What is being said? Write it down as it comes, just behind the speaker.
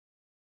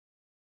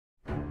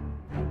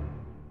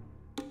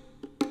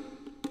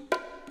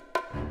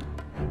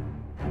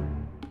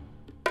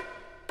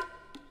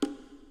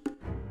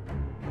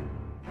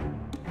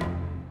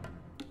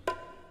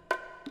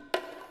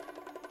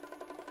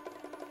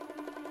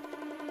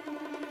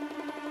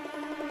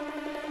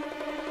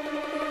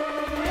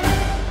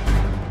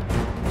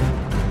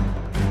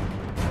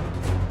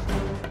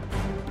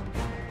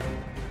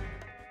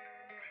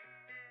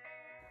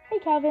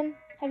Calvin,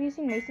 have you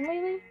seen Mason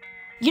lately?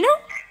 You know,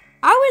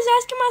 I was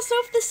asking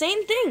myself the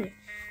same thing.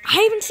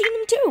 I haven't seen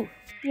him too.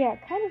 Yeah,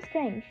 kind of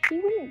strange. He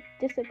wouldn't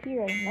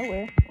disappear out of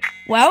nowhere.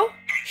 Well,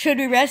 should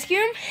we rescue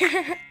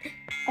him?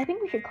 I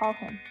think we should call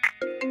him.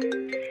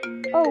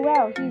 Oh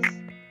wow, he's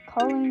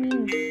calling me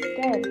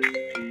instead.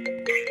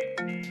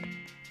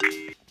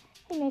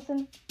 Hey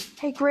Mason.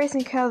 Hey Grace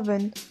and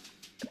Calvin.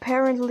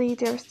 Apparently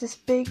there's this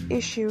big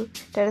issue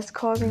that is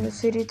causing the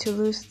city to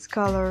lose its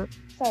color.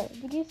 Sorry,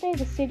 did you say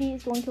the city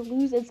is going to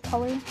lose its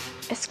color?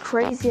 As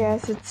crazy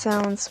as it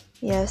sounds,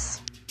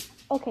 yes.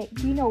 Okay,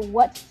 do you know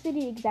what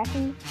city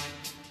exactly?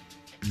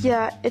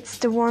 Yeah, it's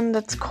the one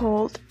that's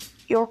called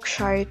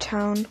Yorkshire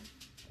Town.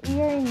 We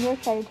are in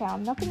Yorkshire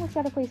Town. Nothing looks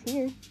out of place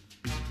here.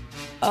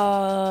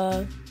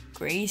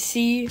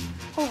 Gracie?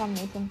 Hold on,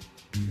 Mason.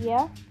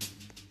 Yeah?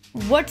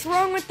 What's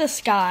wrong with the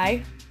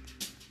sky?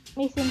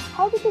 Mason,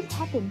 how did this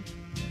happen?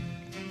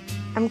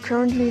 I'm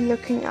currently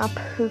looking up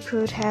who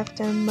could have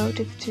the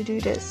motive to do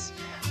this,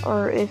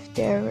 or if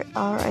there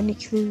are any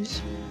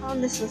clues.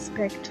 Found a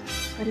suspect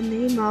by the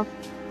name of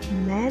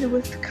Man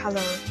with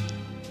Color.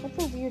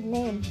 That's a weird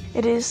name.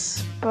 It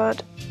is,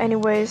 but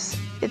anyways,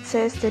 it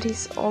says that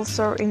he's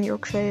also in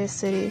Yorkshire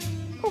City.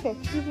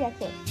 Perfect, easy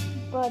access.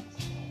 But,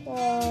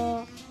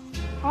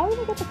 how do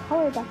we get the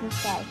color back in the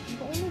sky?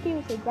 The only gave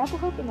us a grapple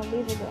hook and a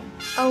laser gun.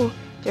 Oh,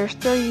 they're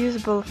still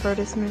usable for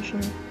this mission.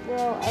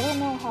 Well, I don't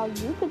know how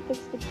you could fix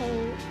the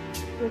color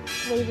with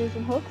lasers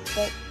and hooks,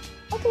 but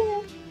okay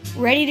then.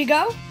 Ready to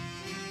go?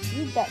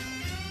 You bet.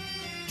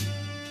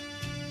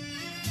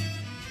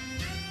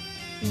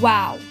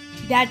 Wow,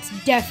 that's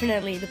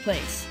definitely the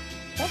place.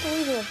 Can't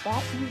believe it was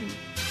that easy.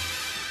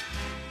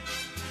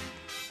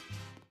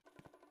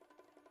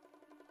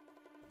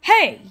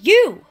 Hey,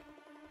 you!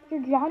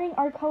 You're drowning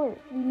our color.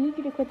 We need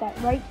you to quit that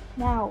right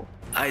now.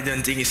 I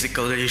don't think it's the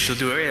color you should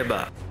worry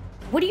about.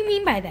 What do you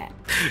mean by that?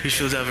 You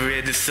should have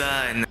read the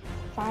sign.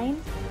 Sign?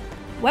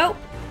 Well,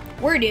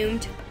 we're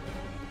doomed.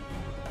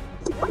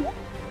 Run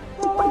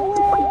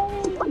away!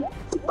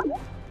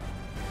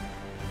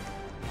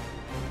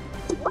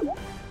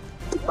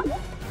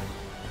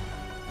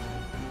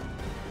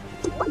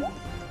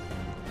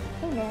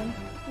 Hey man,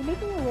 you're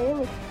making the layer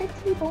look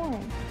pretty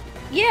boring.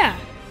 Yeah,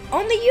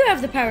 only you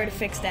have the power to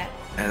fix that.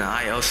 And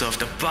I also have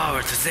the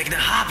power to take the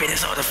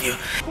happiness out of you.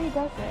 Pretty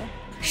does though.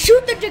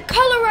 Shoot the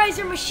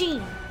decolorizer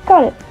machine!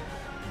 Got it.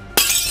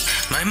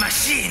 My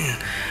machine!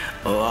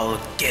 Oh, I'll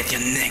get you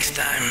next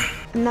time.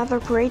 Another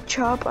great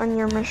job on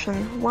your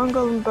mission. 1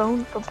 golden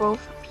bone for both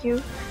of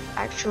you.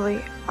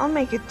 Actually, I'll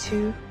make it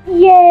 2.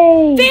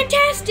 Yay!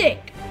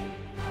 Fantastic!